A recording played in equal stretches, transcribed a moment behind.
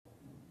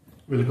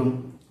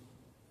Welcome.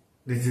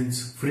 This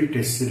is free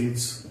test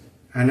series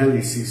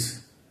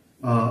analysis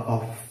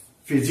of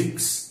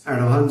physics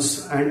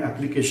advanced and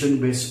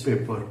application based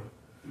paper.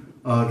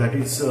 That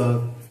is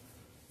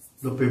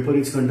the paper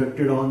is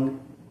conducted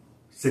on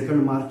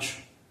 2nd March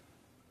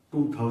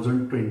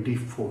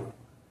 2024.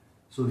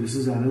 So this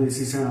is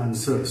analysis and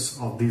answers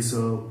of this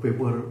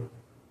paper.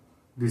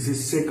 This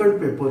is second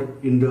paper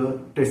in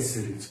the test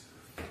series.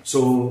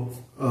 So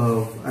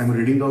I am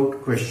reading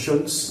out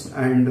questions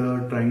and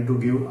trying to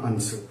give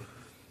answer.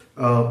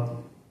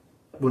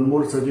 One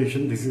more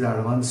suggestion, this is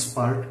advanced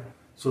part,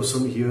 so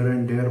some here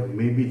and there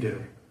may be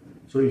there.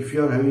 So if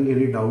you are having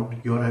any doubt,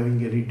 you are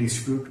having any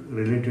dispute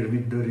related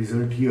with the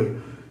result here,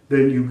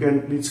 then you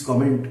can please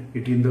comment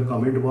it in the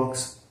comment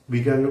box.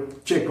 We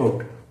can check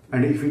out,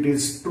 and if it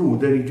is true,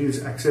 then it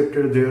is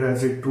accepted there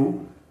as a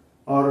true,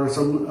 or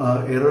some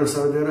errors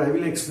are there, I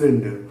will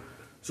explain there.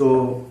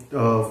 So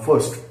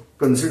first,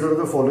 consider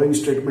the following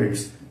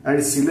statements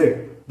and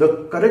select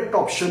the correct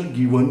option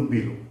given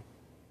below.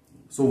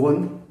 So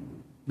one,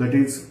 that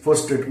is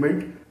first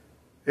statement,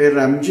 a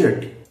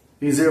ramjet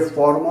is a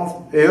form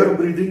of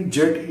air-breathing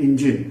jet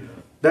engine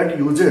that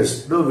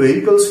uses the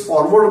vehicle's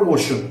forward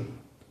motion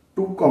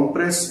to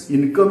compress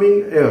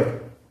incoming air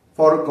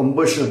for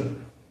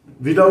combustion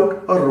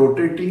without a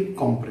rotating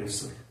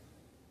compressor.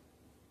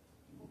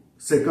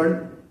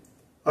 Second,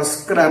 a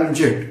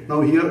scramjet.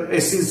 Now here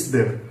S is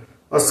there.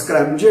 A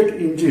scramjet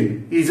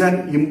engine is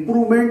an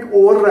improvement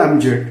over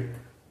ramjet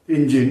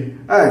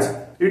engine as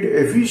it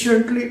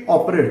efficiently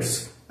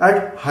operates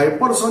at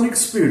hypersonic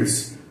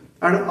speeds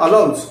and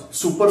allows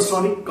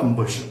supersonic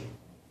combustion.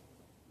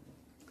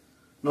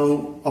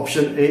 Now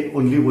option A,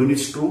 only one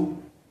is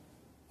true.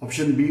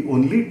 Option B,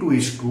 only two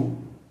is true.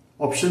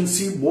 Option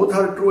C, both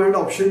are true, and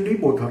option D,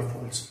 both are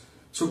false.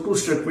 So two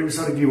statements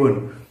are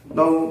given.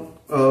 Now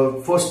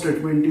first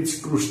statement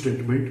is true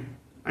statement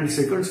and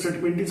second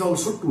statement is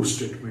also true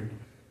statement.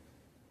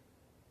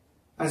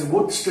 As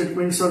both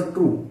statements are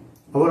true,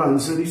 our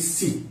answer is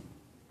C.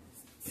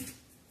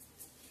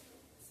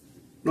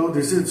 Now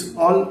this is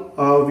all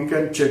we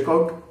can check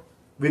out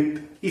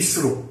with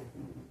ISRO.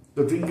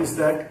 The thing is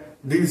that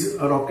these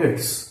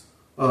rockets,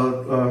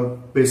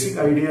 basic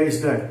idea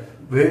is that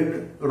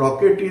when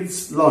rocket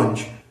is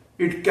launched,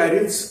 it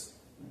carries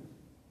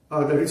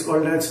that is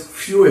called as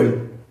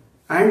fuel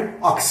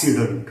and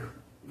oxidant.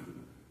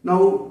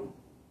 Now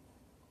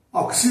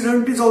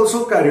oxidant is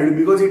also carried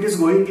because it is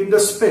going in the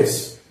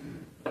space,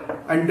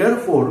 and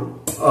therefore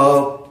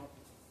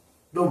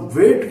the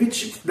weight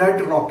which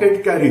that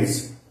rocket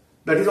carries,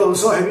 that is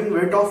also having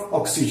weight of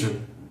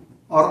oxygen,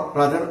 or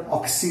rather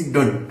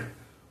oxidant.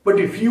 But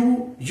if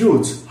you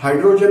use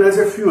hydrogen as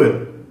a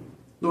fuel,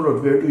 no,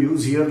 we have to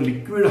use here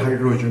liquid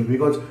hydrogen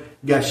because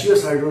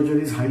gaseous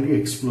hydrogen is highly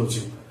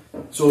explosive.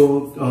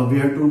 So we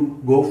have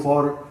to go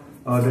for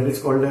that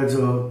is called as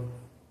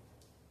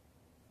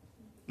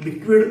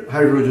liquid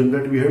hydrogen,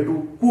 that we have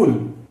to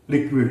cool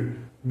liquid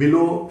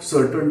below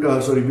certain,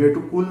 we have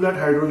to cool that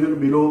hydrogen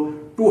below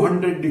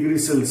 200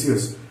 degrees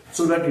Celsius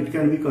so that it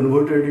can be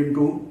converted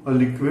into a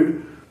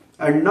liquid.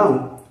 And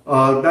now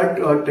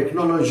that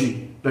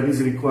technology that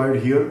is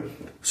required here.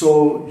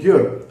 So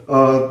here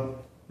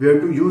we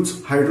have to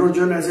use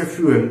hydrogen as a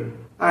fuel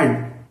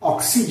and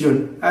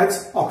oxygen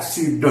as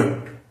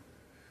oxidant.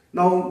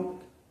 Now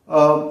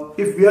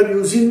if we are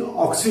using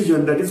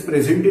oxygen that is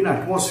present in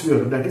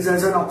atmosphere, that is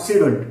as an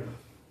oxidant,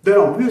 the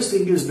obvious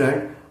thing is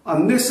that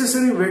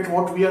unnecessary weight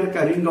what we are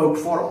carrying out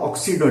for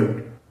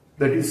oxidant,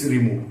 that is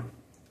removed.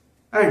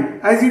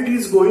 And as it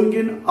is going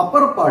in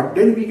upper part,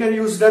 then we can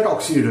use that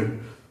oxidant.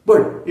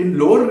 But in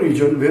lower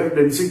region where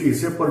density,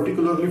 say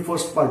particularly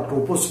first part,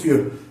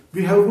 troposphere,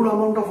 we have good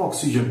amount of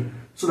oxygen,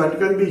 so that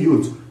can be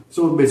used.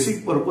 So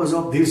basic purpose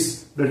of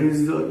this, that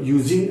is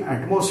using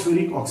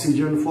atmospheric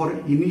oxygen for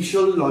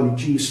initial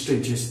launching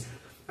stages,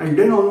 and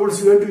then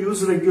onwards we have to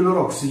use regular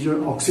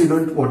oxygen,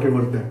 oxidant,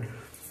 whatever that.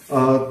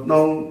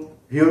 Now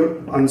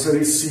here answer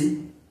is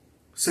C.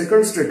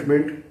 Second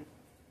statement,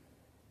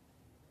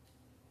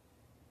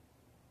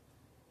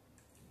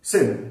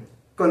 same.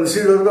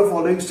 Consider the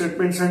following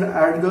statements and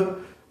add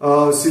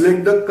the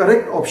select the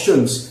correct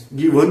options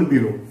given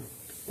below.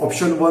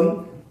 Option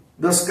 1,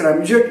 the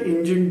scramjet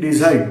engine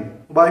designed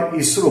by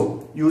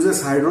ISRO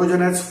uses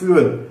hydrogen as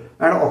fuel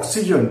and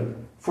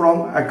oxygen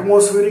from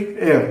atmospheric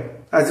air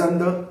as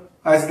the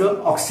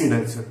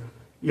oxidizer.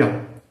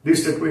 Yeah,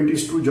 this statement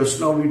is true.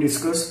 Just now we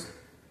discussed.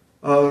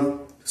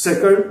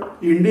 Second,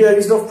 India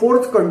is the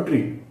fourth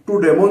country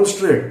to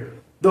demonstrate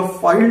the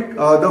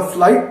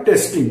flight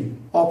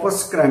testing of a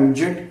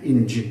scramjet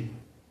engine.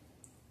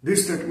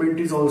 This statement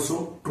is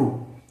also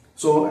true.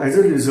 So as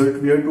a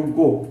result, we have to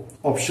go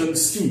option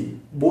C.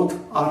 Both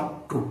are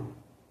true.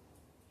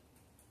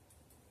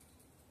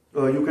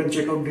 You can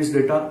check out this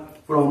data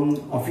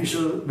from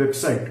official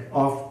website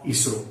of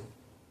ISRO.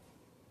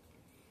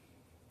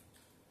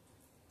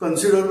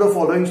 Consider the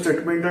following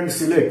statement and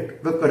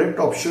select the correct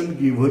option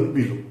given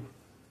below.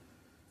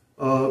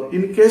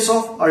 In case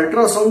of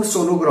ultrasound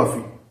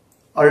sonography,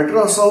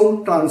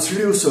 ultrasound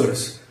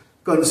transducers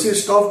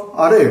consist of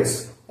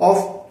arrays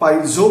of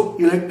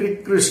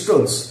piezoelectric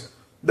crystals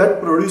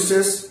that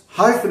produces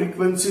high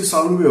frequency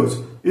sound waves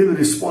in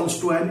response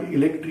to an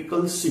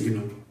electrical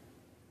signal.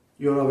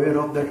 You are aware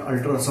of that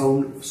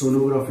ultrasound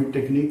sonography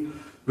technique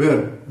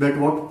where that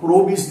what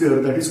probe is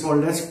there, that is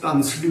called as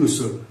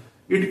transducer.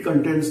 It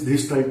contains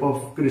this type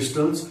of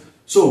crystals.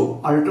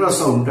 So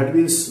ultrasound, that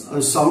means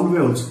sound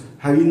waves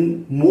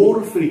having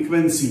more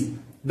frequency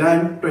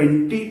than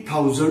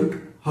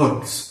 20,000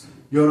 hertz.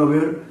 You are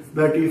aware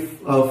that if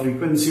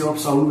frequency of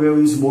sound wave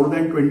is more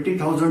than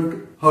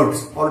 20,000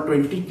 hertz or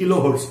 20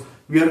 kilohertz,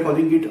 we are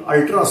calling it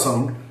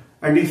ultrasound,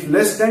 and if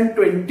less than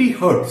 20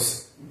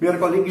 hertz, we are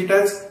calling it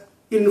as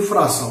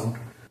infrasound.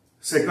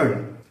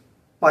 Second,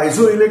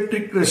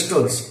 piezoelectric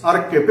crystals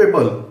are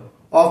capable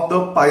of the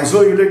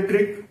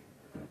piezoelectric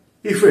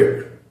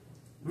effect,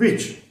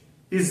 which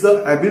is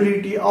the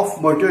ability of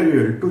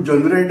material to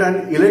generate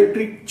an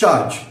electric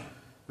charge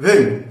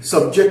when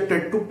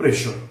subjected to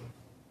pressure.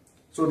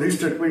 So this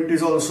statement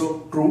is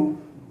also true.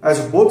 As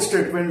both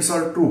statements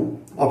are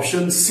true,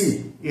 option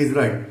C is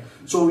right.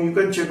 So you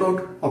can check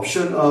out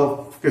option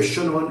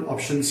question 1,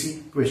 option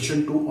C,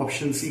 question 2,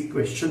 option C,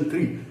 question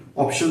 3,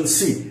 option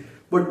C.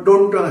 But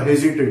don't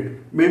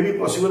hesitate. Maybe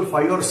possible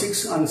 5 or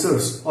 6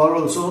 answers are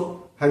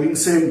also having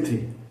same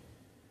thing.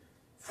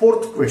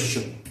 Fourth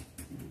question.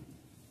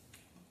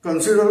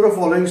 Consider the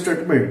following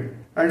statement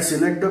and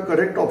select the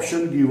correct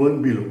option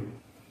given below.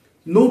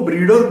 No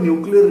breeder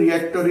nuclear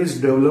reactor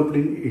is developed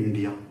in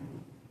India.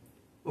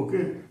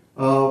 Okay.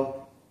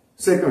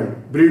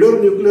 Second, breeder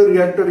nuclear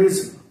reactor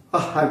is a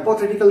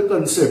hypothetical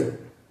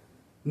concept.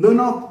 None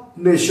of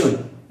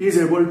nation is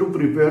able to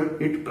prepare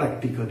it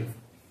practically.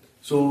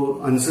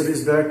 So answer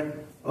is that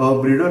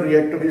breeder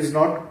reactor is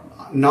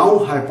not now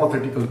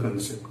hypothetical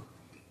concept.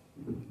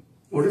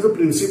 What is the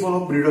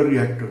principle of breeder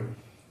reactor?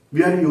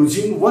 We are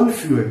using one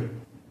fuel,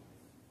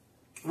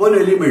 one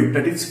element,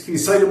 that is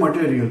fissile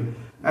material,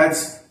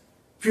 as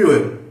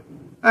fuel,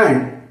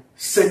 and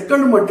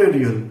second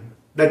material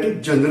that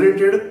is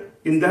generated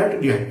in that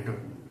reactor.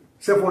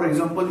 Say for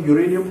example,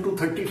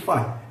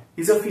 uranium-235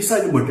 is a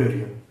fissile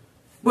material,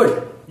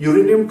 but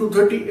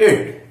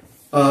uranium-238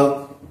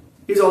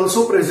 is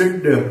also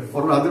present there,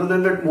 or rather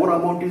than that, more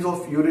amount is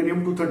of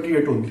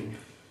uranium-238 only.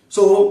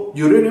 So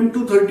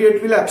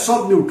uranium-238 will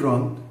absorb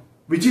neutron,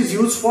 which is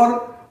used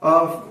for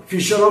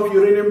fission of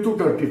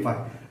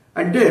uranium-235,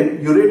 and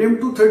then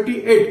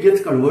uranium-238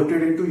 gets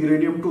converted into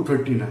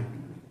uranium-239.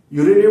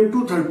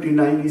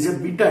 Uranium-239 is a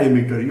beta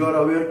emitter. You are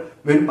aware,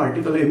 when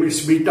particle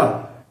emits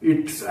beta,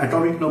 its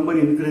atomic number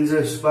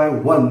increases by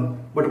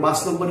 1, but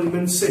mass number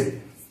remains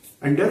same,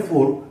 and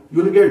therefore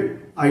you will get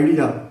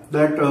idea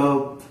that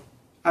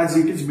as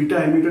it is beta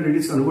emitter, it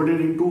is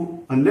converted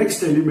into a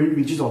next element,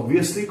 which is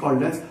obviously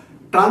called as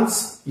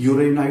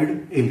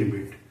transuranide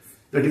element,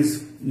 that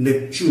is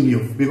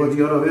neptunium, because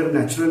you are aware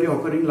naturally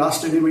occurring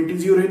last element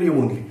is uranium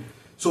only.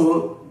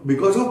 So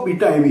because of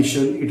beta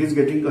emission, it is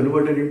getting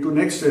converted into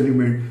next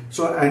element.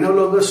 So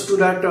analogous to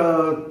that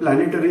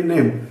planetary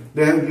name,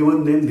 they have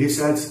given them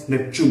this as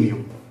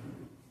neptunium.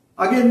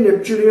 Again,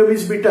 neptunium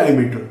is beta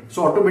emitter,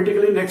 so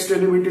automatically next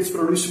element is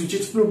produced, which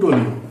is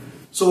plutonium.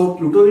 So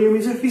plutonium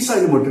is a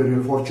fissile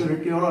material,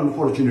 fortunately or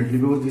unfortunately,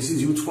 because this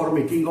is used for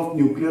making of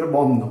nuclear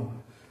bomb now.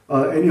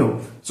 Anyhow,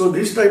 so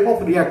this type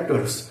of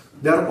reactors,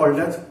 they are called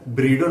as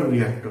breeder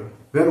reactor,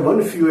 where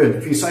one fuel,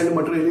 fissile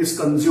material, is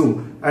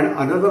consumed and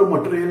another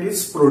material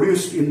is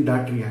produced in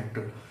that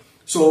reactor.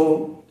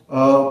 So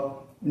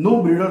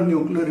no breeder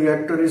nuclear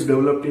reactor is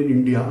developed in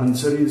India.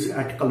 Answer is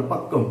at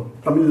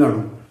Kalpakkam, Tamil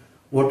Nadu.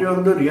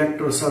 Whatever the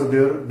reactors are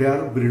there, they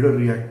are breeder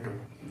reactor.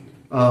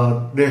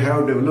 They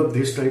have developed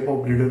this type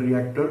of breeder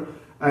reactor,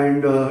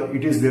 and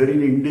it is there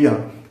in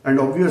India. And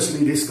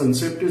obviously this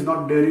concept is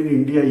not there in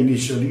India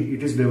initially,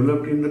 it is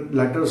developed in the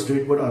latter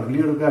state, but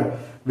earlier that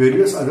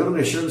various other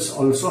nations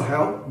also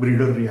have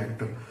breeder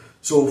reactor.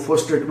 So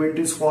first statement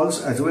is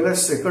false, as well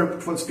as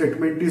second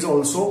statement is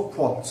also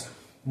false.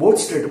 Both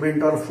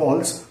statements are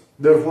false,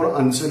 therefore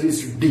answer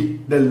is D,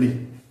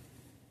 Delhi.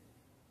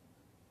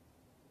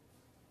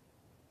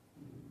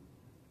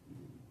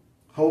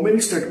 How many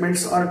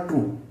statements are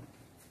true?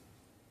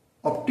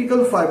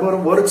 Optical fiber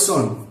works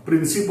on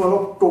principle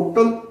of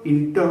total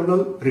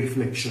internal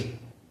reflection.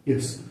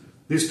 Yes,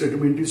 this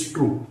statement is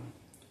true.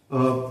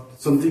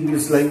 Something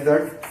is like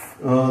that,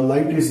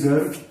 light is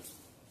there.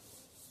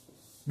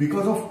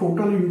 Because of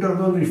total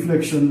internal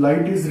reflection,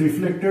 light is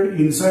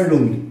reflected inside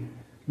only.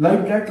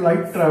 Like that,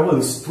 light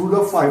travels through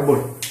the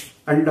fiber,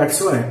 and that's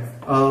why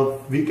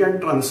we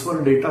can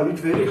transfer data with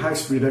very high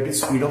speed, that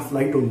is speed of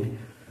light only.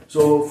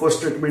 So first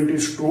statement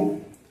is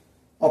true.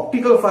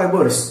 Optical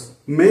fibers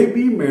may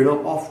be made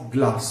up of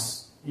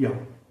glass. Yeah,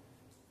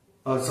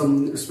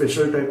 some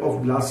special type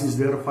of glass is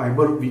there,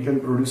 fiber we can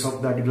produce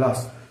of that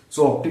glass.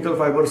 So optical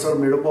fibers are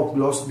made up of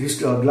glass. This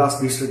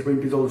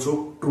statement is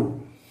also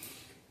true.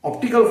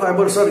 Optical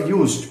fibers are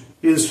used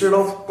instead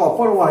of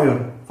copper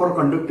wire for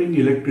conducting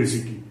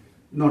electricity.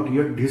 Not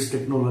yet this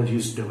technology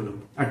is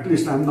developed. At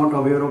least I am not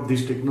aware of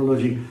this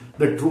technology,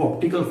 that through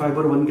optical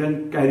fiber one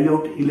can carry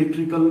out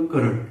electrical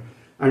current.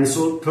 and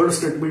so third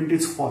statement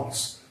is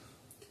false.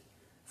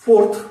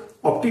 Fourth,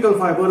 optical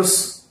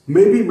fibers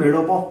may be made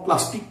up of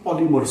plastic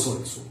polymers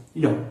also.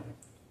 Yeah,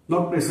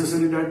 not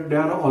necessary that they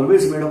are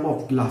always made up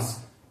of glass.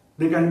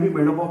 They can be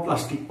made up of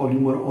plastic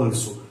polymer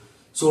also.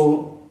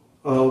 So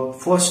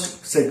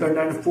first, second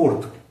and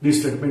fourth,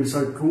 these statements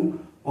are true.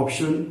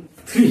 Option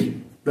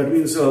 3, that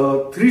means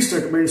 3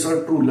 statements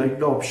are true like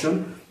the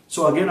option.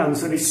 So again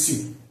answer is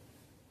C.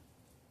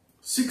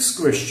 Sixth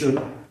question,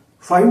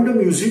 find a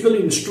musical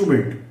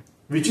instrument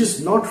which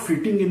is not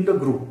fitting in the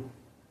group.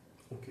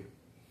 Okay.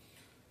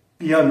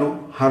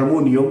 Piano,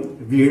 harmonium,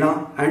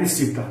 veena and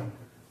sitar.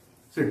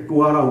 So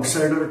 2 are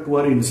outsider, 2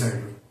 are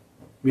insider.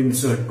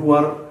 Means 2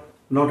 are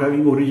not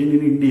having origin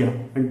in India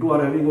and 2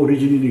 are having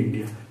origin in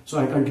India. So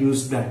I can't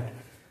use that.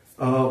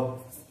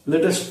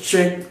 Let us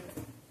check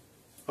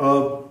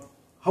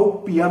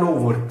how piano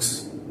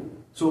works.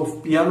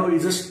 So piano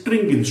is a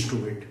string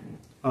instrument.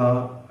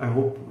 I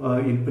hope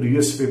in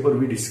previous paper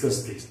we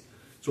discussed this.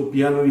 So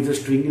piano is a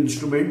string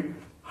instrument.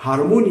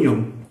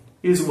 Harmonium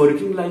is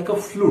working like a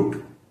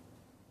flute.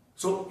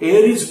 So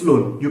air is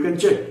blown. You can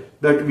check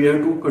that we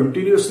have to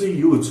continuously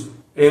use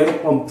air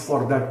pump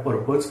for that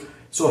purpose.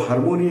 So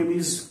harmonium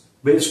is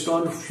based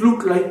on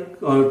flute-like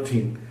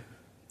thing.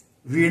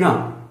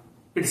 Veena,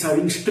 it's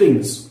having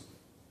strings.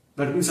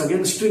 That means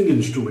again string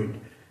instrument.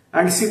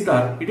 And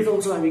sitar, it is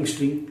also having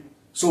string.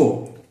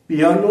 So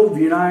piano,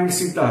 veena and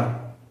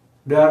sitar,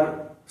 they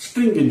are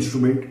string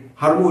instrument.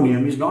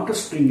 Harmonium is not a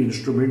string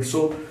instrument.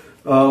 So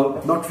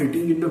not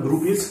fitting in the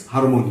group is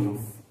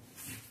harmonium.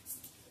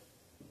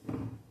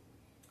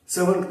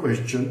 Seventh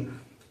question.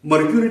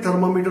 Mercury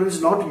thermometer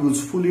is not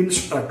useful in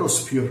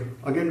stratosphere.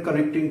 Again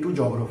connecting to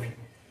geography.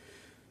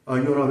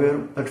 You are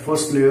aware that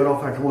first layer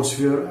of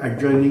atmosphere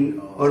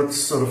adjoining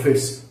Earth's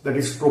surface, that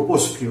is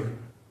troposphere.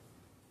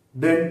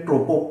 Then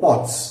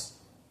tropopods.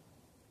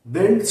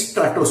 Then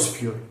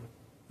stratosphere.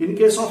 In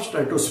case of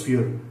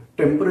stratosphere,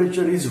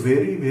 temperature is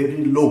very,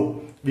 very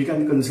low. We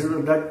can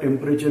consider that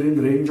temperature in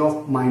range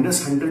of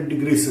 -100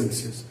 degrees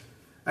Celsius.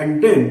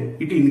 And then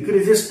it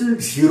increases till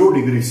 0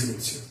 degrees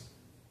Celsius.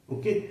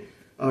 Okay.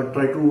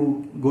 Try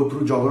to go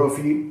through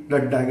geography.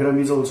 That diagram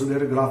is also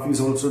there, graph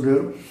is also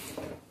there.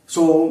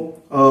 So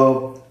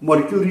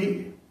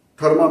mercury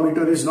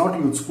thermometer is not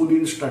useful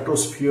in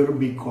stratosphere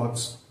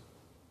because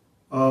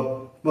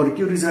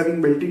mercury is having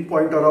melting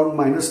point around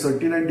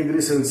 -39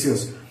 degrees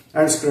Celsius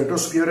and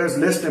stratosphere has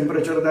less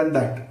temperature than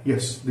that.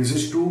 Yes, this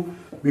is true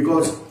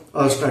because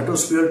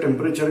stratosphere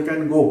temperature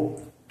can go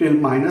till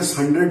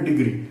 -100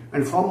 degree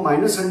and from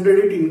 -100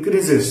 it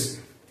increases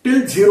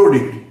till 0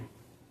 degree.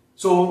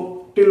 So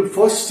till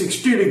first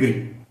 60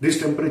 degree, this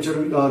temperature,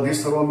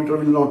 this thermometer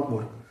will not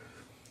work.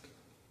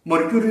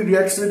 Mercury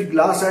reacts with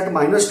glass at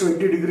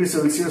 -20 degrees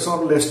Celsius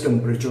or less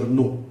temperature.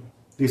 No,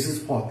 this is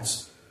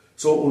false.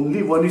 So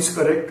only one is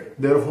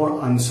correct.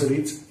 Therefore, answer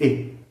is A.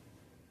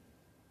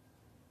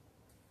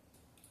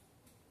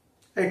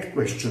 Eighth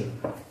question.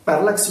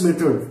 Parallax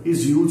method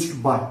is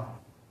used by,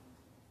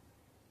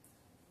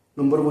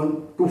 number 1,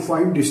 to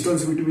find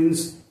distance between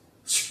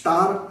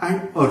star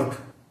and Earth.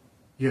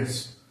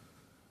 Yes,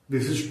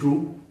 this is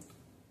true.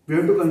 We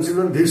have to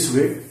consider this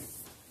way.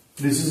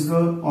 This is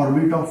the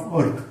orbit of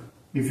Earth.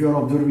 If you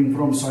are observing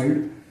from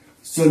side,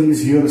 sun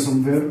is here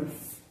somewhere.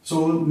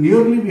 So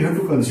nearly we have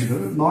to consider,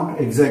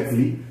 not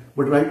exactly,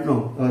 but right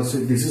now, so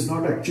this is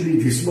not actually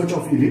this much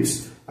of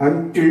ellipse. I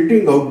am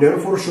tilting out,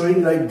 therefore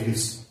showing like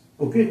this.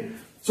 Okay.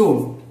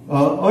 So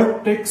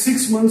Earth takes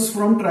 6 months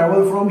from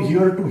travel from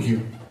here to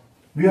here.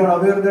 We are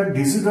aware that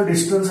this is the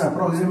distance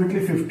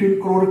approximately 15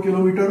 crore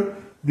kilometer.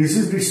 This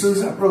is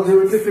distance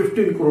approximately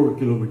 15 crore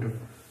kilometer.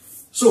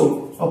 So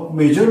a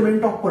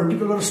measurement of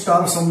particular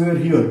star somewhere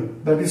here,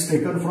 that is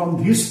taken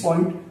from this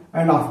point,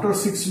 and after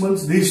 6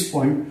 months this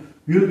point,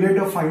 we will get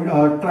a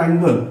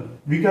triangle.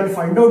 We can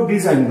find out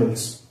these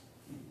angles,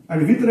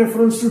 and with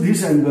reference to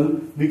this angle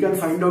we can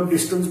find out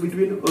distance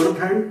between Earth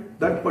and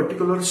that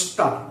particular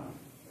star.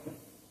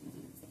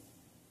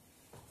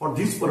 For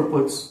this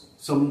purpose,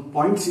 some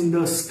points in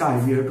the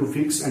sky we have to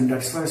fix, and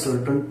that's why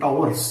certain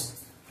towers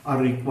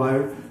are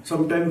required.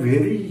 Sometimes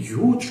very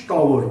huge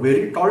tower,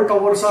 very tall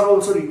towers are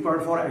also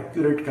required for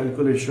accurate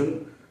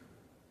calculation.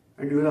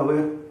 And you are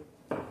aware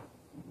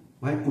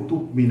why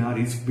Qutub Minar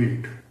is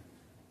built.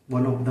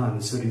 One of the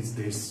answer is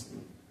this.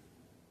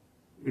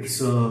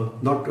 It's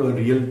not a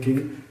real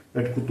thing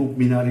that Qutub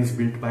Minar is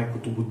built by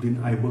Qutubuddin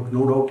Aibak.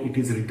 No doubt it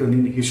is written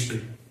in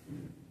history.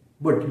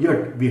 But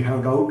yet we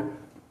have doubt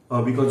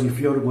because if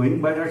you are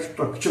going by that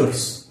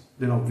structures,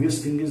 then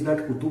obvious thing is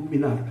that Qutub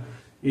Minar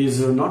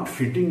is not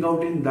fitting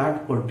out in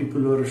that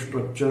particular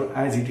structure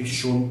as it is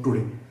shown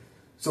today.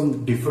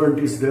 Some different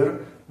is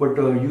there, but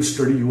you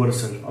study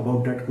yourself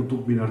about that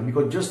Qutub Minar,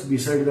 because just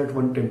beside that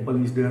one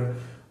temple is there,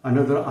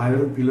 another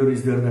iron pillar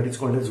is there that is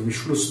called as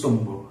Vishnu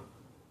Stambha,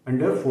 and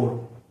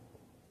therefore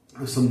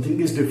something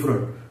is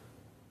different.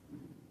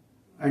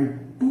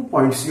 And 2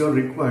 points you are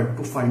required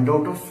to find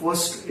out a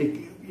first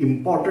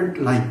important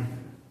line.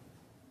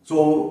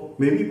 So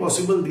maybe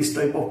possible this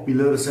type of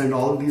pillars and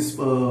all these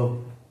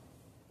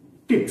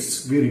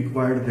tips we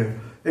required there.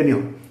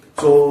 Anyhow,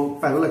 so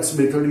parallax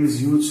method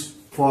is used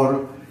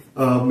for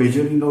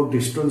measuring out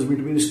distance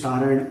between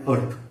star and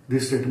earth.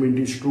 This statement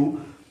is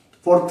true.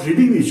 For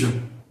 3D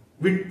vision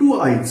with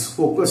two eyes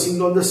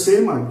focusing on the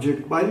same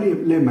object by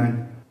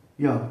layman,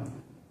 yeah,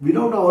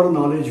 without our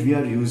knowledge we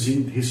are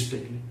using this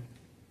technique.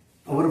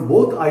 Our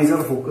both eyes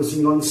are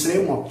focusing on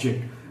same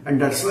object, and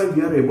that's why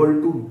we are able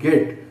to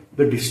get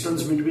the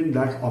distance between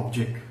that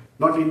object,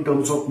 not in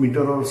terms of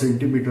meter or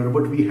centimeter,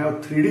 but we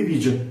have 3D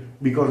vision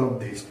because of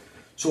this.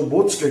 So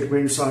both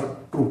statements are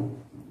true.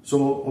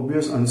 So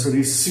obvious answer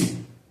is C.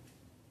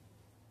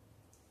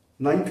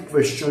 Ninth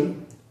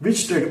question,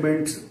 which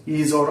statement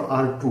is or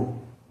are true?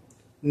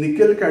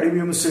 Nickel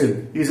cadmium cell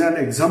is an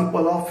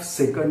example of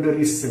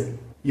secondary cell.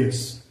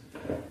 Yes.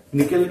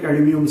 Nickel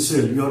cadmium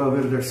cell, you are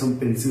aware that some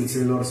pencil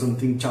cell or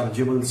something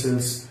chargeable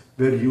cells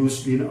were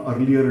used in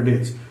earlier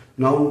days.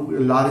 Now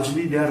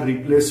largely they are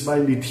replaced by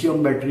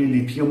lithium battery,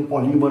 lithium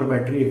polymer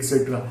battery,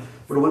 etc.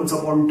 But once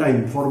upon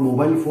time, for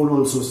mobile phone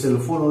also, cell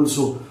phone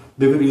also,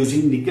 they were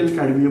using nickel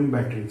cadmium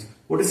batteries.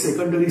 What is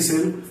secondary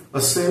cell?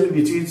 A cell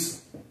which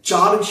is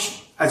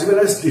charged as well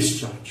as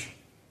discharged.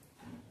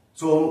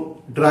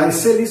 So dry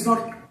cell is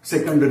not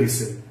secondary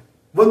cell.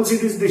 Once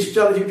it is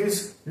discharged, it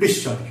is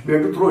discharged. We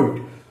have to throw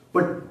it.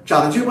 But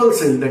chargeable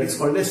cell, that is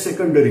called as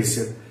secondary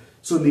cell.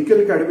 So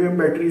nickel cadmium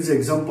battery is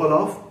example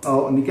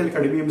of nickel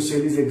cadmium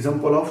cell is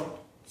example of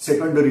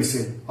secondary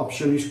cell.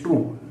 Option is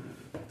true.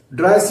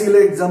 Dry cell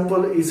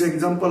example is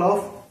example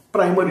of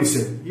primary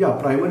cell. Yeah,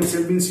 primary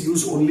cell means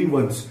use only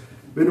once.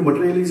 When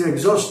material is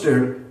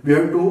exhausted, we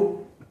have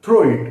to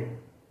throw it,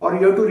 or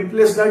you have to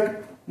replace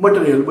that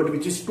material, but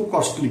which is too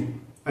costly,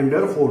 and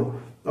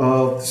therefore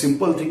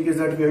simple thing is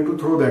that we have to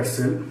throw that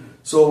cell.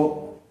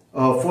 So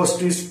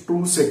first is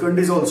true, second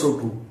is also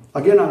true.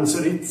 Again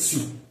answer is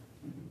C.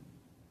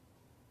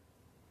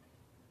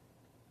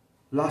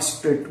 Last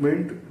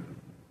statement,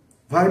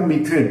 why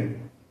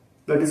methane,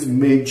 that is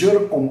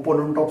major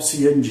component of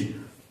CNG,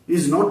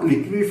 is not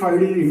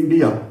liquefied in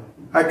India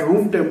at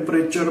room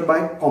temperature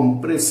by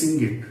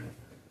compressing it.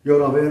 You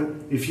are aware,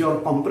 if you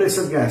compress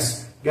a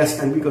gas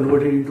can be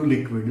converted into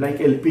liquid, like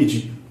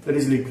LPG, that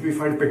is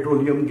liquefied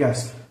petroleum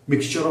gas,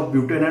 mixture of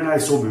butane and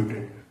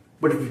isobutane.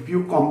 But if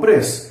you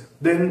compress,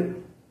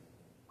 then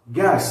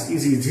gas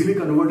is easily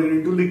converted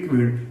into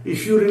liquid.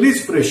 If you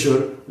release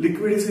pressure,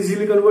 liquid is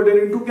easily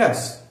converted into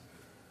gas.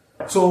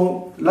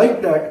 So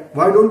like that,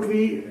 why don't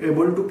we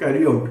able to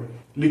carry out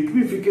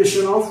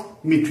liquefaction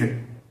of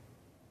methane?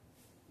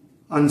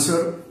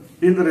 Answer,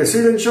 in the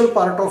residential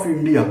part of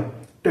India,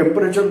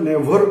 temperature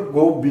never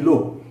go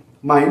below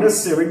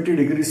 -70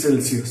 degrees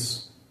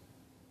Celsius.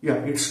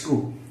 Yeah, it's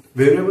true.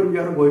 Wherever we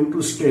are going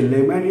to stay,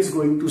 layman is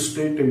going to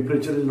stay,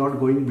 temperature is not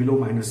going below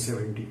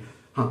 -70.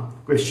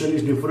 Question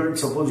is different.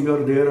 Suppose you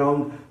are there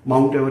on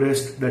Mount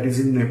Everest, that is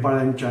in Nepal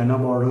and China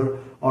border,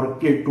 or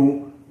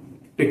K2.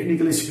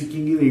 Technically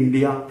speaking in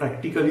India,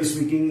 practically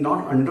speaking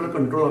not under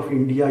control of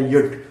India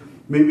yet.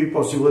 Maybe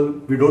possible,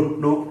 we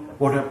don't know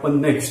what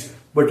happened next.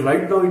 But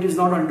right now it is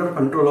not under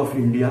control of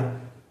India.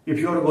 If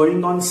you are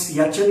going on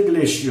Siachen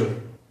Glacier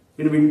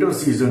in winter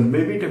season,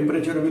 maybe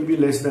temperature will be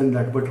less than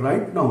that. But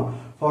right now,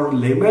 for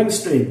layman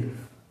staying,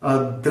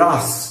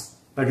 Dras,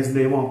 that is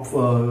the name of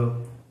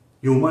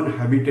human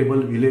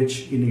habitable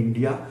village in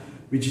India,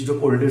 which is the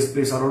coldest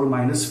place, around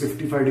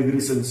 -55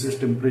 degrees Celsius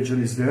temperature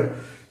is there.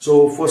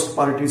 So first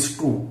part is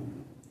true.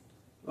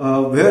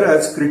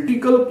 Whereas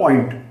critical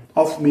point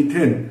of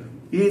methane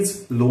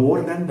is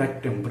lower than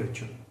that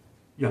temperature.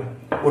 Yeah,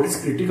 what is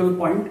critical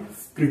point?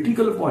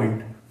 Critical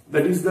point,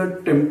 that is the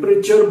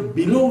temperature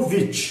below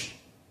which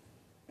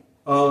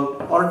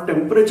or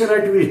temperature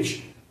at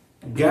which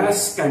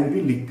gas can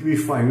be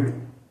liquefied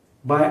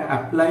by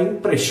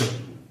applying pressure.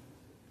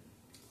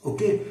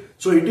 Okay,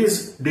 so it is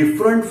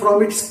different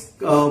from its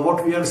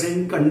what we are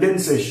saying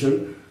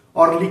condensation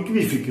or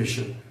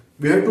liquefaction.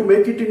 We have to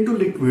make it into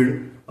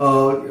liquid.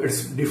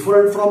 It's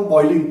different from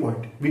boiling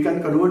point. We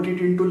can convert it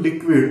into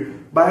liquid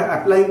by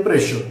applying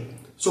pressure.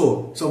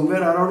 So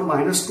somewhere around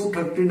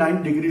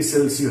 -239 degrees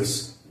Celsius,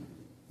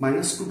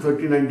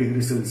 -239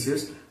 degrees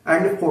Celsius,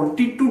 and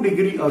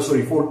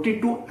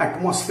 42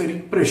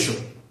 atmospheric pressure,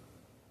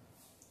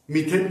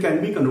 methane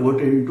can be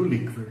converted into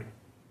liquid.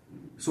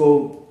 So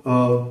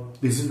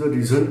this is the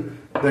reason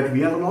that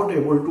we are not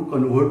able to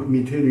convert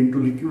methane into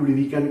liquid.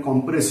 We can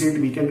compress it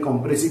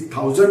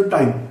 1,000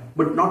 times,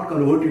 but not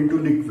convert into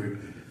liquid.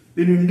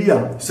 In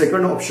India,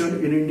 second option,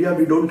 in India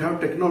we don't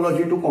have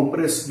technology to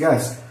compress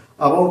gas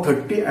above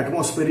 30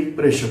 atmospheric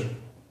pressure,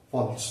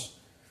 false.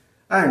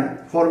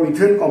 And for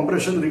methane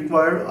compression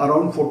required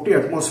around 40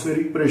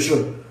 atmospheric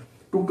pressure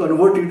to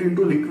convert it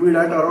into liquid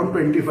at around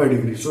 25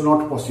 degrees, so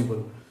not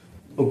possible.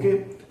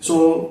 Okay, so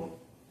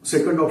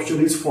second option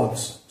is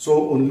false.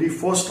 So only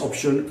first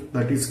option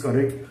that is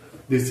correct.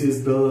 This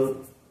is the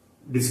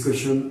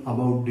discussion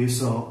about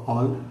this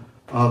all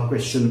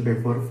question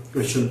paper.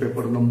 Question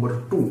paper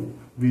number 2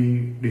 we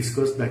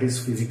discussed, that is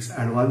physics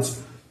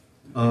advanced.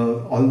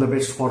 All the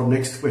best for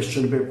next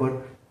question paper,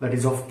 that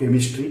is of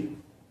chemistry.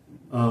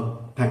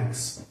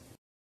 Thanks.